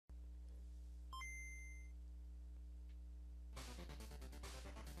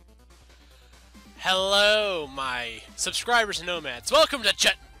Hello, my subscribers and nomads. Welcome to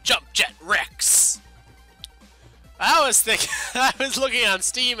Jump Jet Rex. I was thinking, I was looking on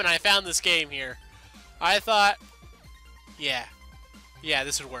Steam and I found this game here. I thought, yeah,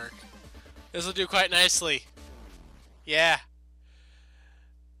 this would work. This will do quite nicely. Yeah.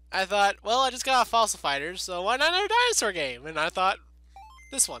 I thought, well, I just got off Fossil Fighters, so why not another dinosaur game? And I thought,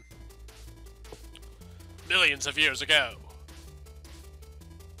 this one. Millions of years ago.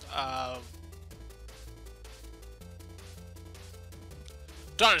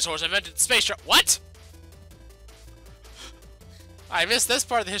 Dinosaurs invented space travel. What? I missed this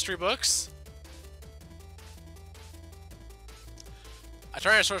part of the history books. A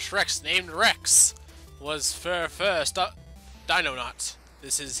Tyrannosaurus Rex named Rex was first Dinonaut.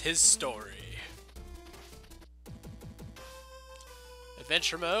 This is his story.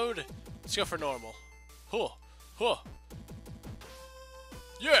 Adventure mode. Let's go for normal. Huh.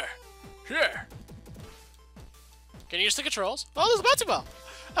 Yeah. Can you use the controls? Oh, there's a bouncy ball.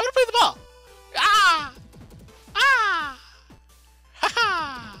 I'm gonna play the ball. Ah! Ha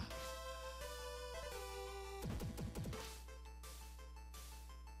ha!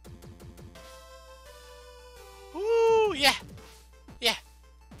 Ooh, yeah.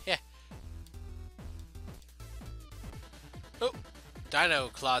 Oh, Dino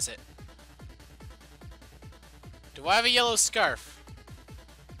Closet. Do I have a yellow scarf?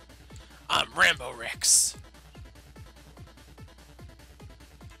 I'm Rambo Rex.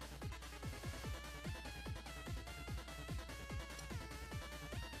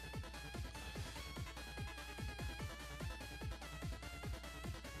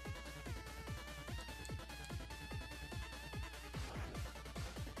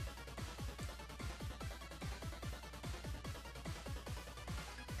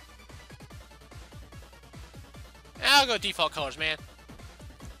 I'll go default colors, man.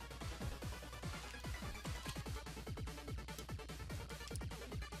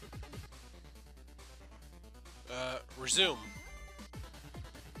 Resume.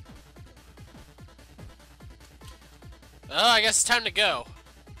 Oh, I guess it's time to go.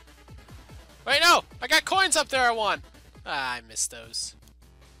 Wait, no! I got coins up there I won! Ah, I missed those.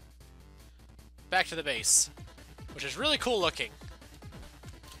 Back to the base. Which is really cool looking.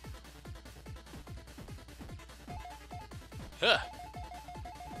 Huh.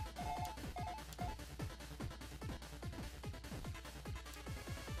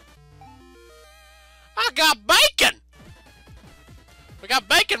 I got bacon! We got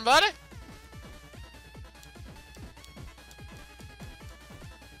bacon, buddy!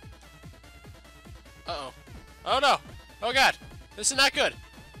 Uh-oh. Oh no! Oh god! This is not good!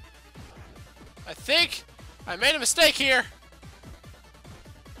 I think I made a mistake here!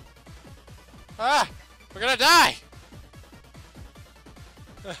 Ah! We're gonna die!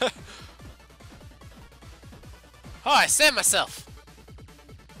 Oh, I saved myself!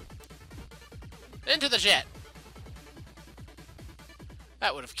 Into the jet!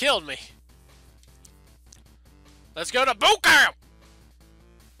 That would have killed me. Let's go to boot camp!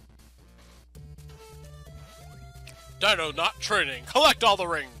 Dino not training. Collect all the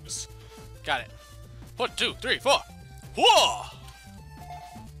rings. Got it. 1, 2, 3, 4. Whoa!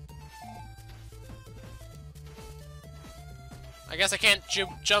 I guess I can't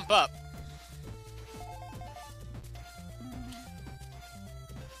jump up.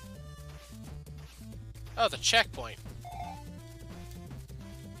 Oh, the checkpoint.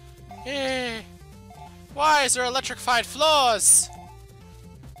 Eh. Why is there electrified floors?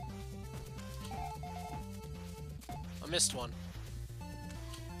 I missed one.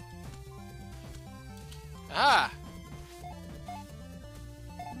 Ah.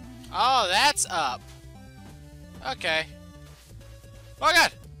 Oh, that's up. Okay. Oh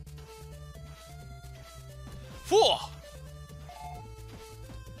god! Whoa!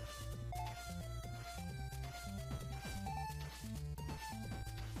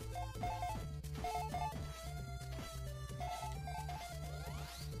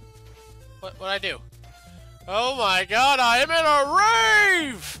 What'd I do? Oh my god, I am in a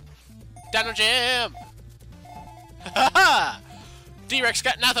rave! Dino Jam! Haha! D-Rex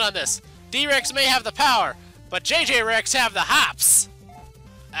got nothing on this. D-Rex may have the power, but JJ Rex have the hops!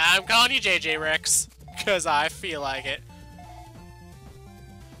 I'm calling you JJ Rex, because I feel like it.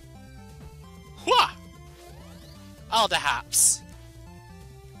 Wha! All the hops.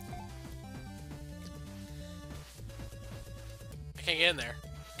 I can't get in there.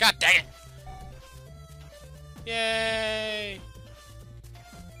 God dang it! Yay!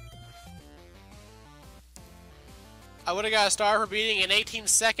 I would have got a star for beating in 18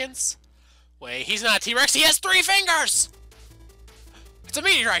 seconds. Wait, he's not a T-Rex, he has 3 fingers! It's a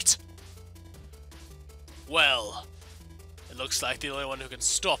meteorite! Well, it looks like the only one who can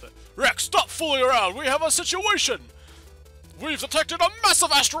stop it. Rex, stop fooling around! We have a situation! We've detected a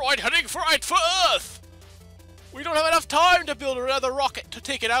massive asteroid heading right for Earth! We don't have enough time to build another rocket to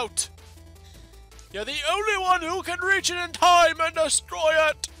take it out. You're the only one who can reach it in time and destroy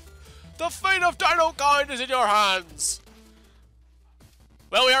it! The fate of Dino kind is in your hands!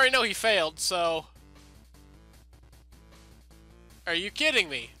 Well, we already know he failed, so... Are you kidding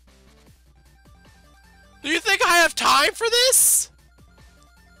me? Do you think I have time for this?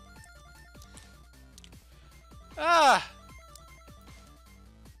 Ah.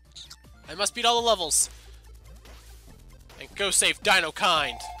 I must beat all the levels. And go save Dino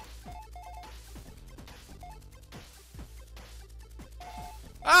kind.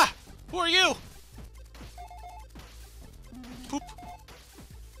 Ah! Who are you? Poop.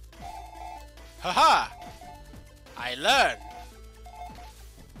 Haha! I learn.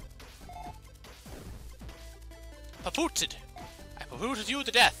 Papooted. I papooted you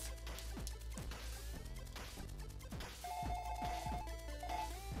to death.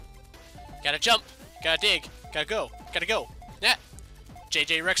 Gotta jump. Gotta dig. Gotta go. Gotta go. Yeah.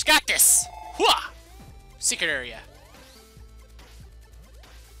 JJ Rex got this. Hooah! Secret area.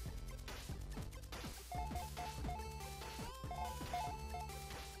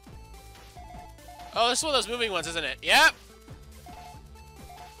 Oh, this is one of those moving ones, isn't it? Yep.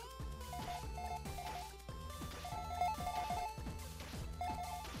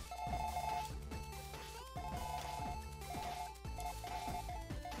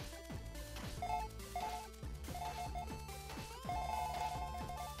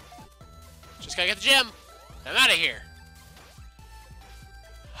 Just gotta get the gem. I'm out of here.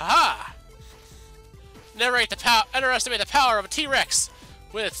 Haha! Underestimate the power of a T-Rex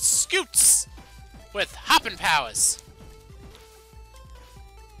with scoots, with hopping powers.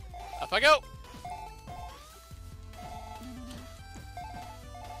 Up I go.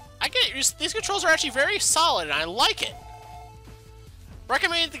 I get it. These controls are actually very solid, and I like it.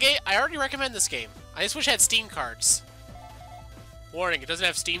 Recommended the game. I already recommend this game. I just wish it had Steam cards. Warning: it doesn't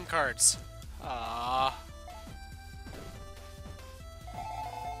have Steam cards. Ah.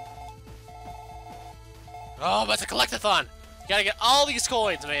 Oh, but it's a collectathon. You gotta get all these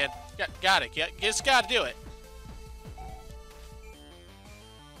coins, man. Got it. You just gotta do it.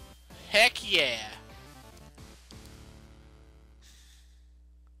 Heck yeah.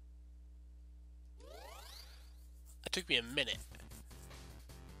 That took me a minute.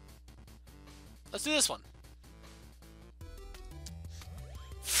 Let's do this one.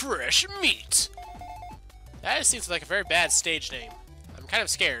 Fresh meat. That just seems like a very bad stage name. I'm kind of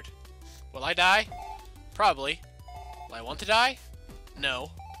scared. Will I die? Probably. Will I want to die? No.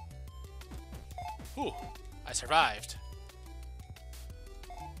 Whew. I survived.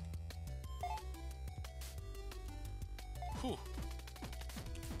 Whew.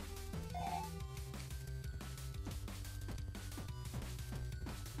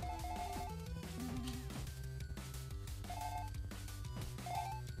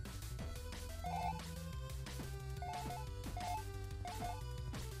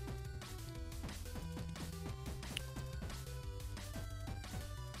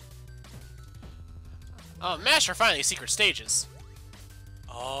 Oh, Master finally secret stages.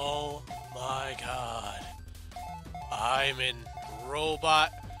 Oh my god. I'm in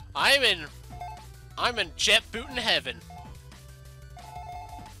robot. I'm in jet bootin' heaven.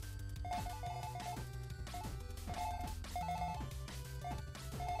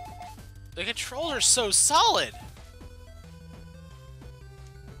 The controls are so solid.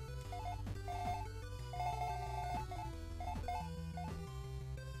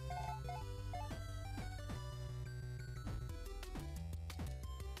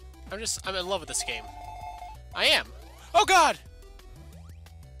 I'm in love with this game. I am. Oh god!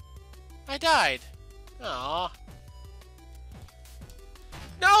 I died. Aww.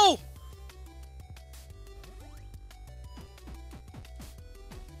 No!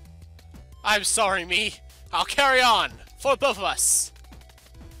 I'm sorry, me. I'll carry on. For both of us.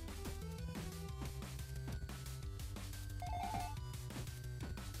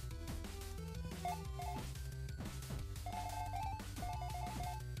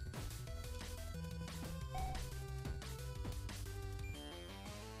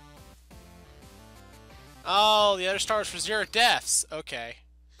 Oh, the other stars for 0 deaths. Okay.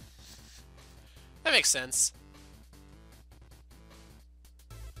 That makes sense.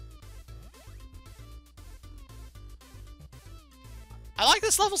 I like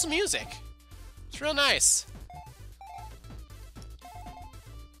this level's music. It's real nice.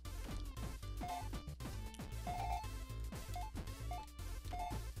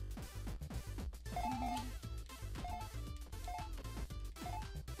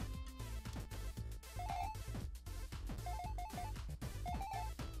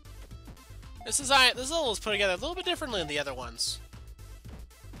 This level is put together a little bit differently than the other ones.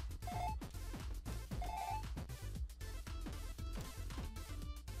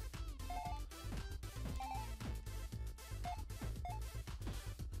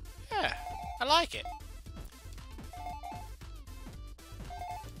 Yeah, I like it.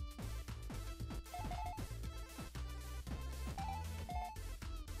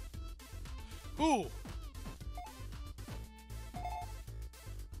 Ooh.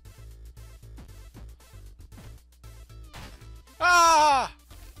 Ah!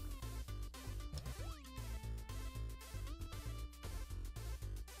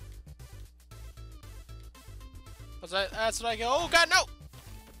 What's that? That's what I go. Oh God, no!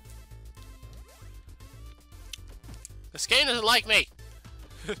 This game doesn't like me.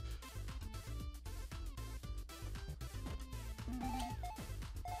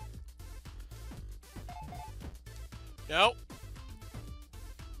 Nope.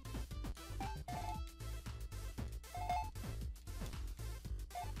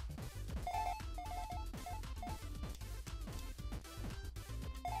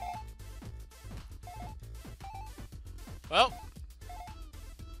 Well.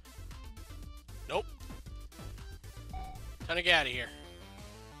 Nope. Time to get out of here.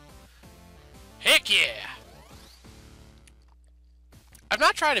 Heck yeah! I'm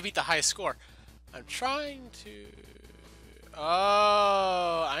not trying to beat the highest score. I'm trying to...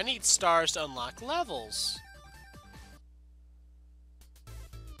 Oh, I need stars to unlock levels.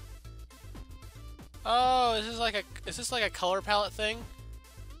 Oh, is this like a color palette thing?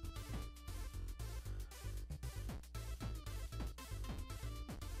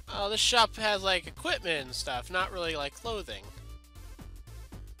 Oh, this shop has like equipment and stuff, not really like clothing.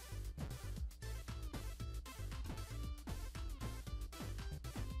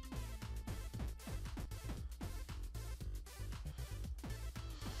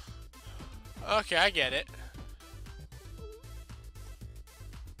 Okay, I get it.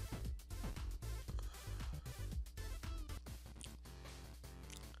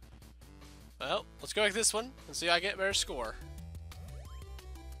 Well, let's go with this one and see if I get a better score.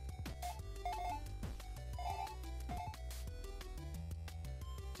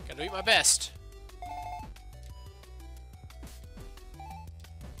 Gotta do my best.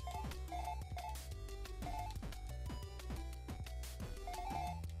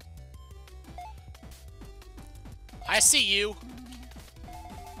 I see you.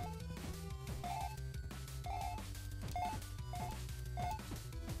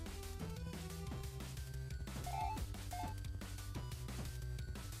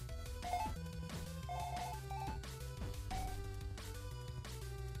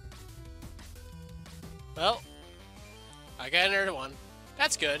 Well, I got another one.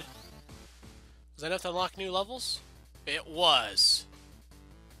 That's good. Was that enough to unlock new levels? It was.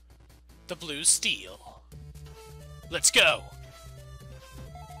 The blue steel. Let's go!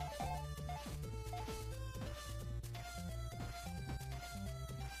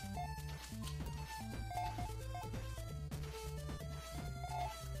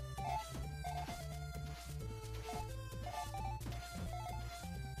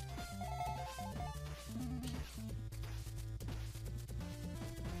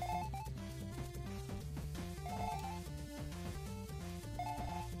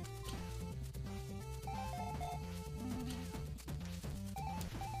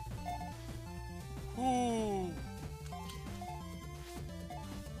 Ooh.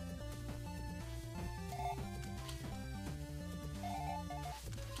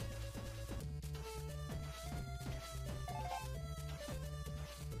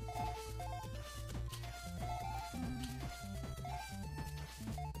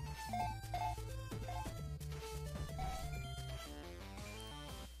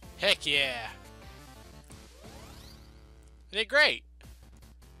 Heck yeah. I did great.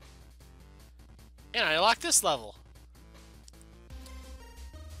 And I unlocked this level.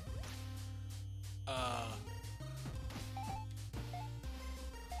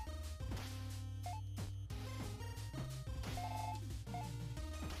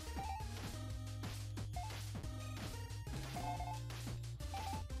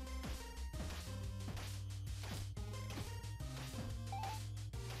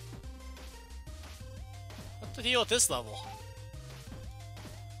 What's the deal with this level?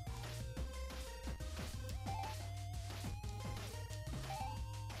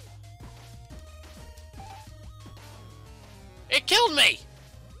 It killed me!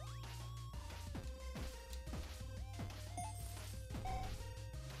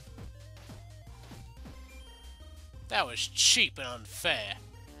 That was cheap and unfair.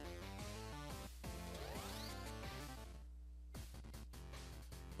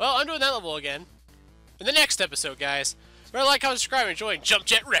 Well, I'm doing that level again. In the next episode, guys. Remember to like, comment, subscribe, and join Jump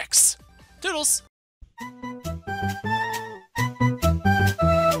Jet Rex. Toodles!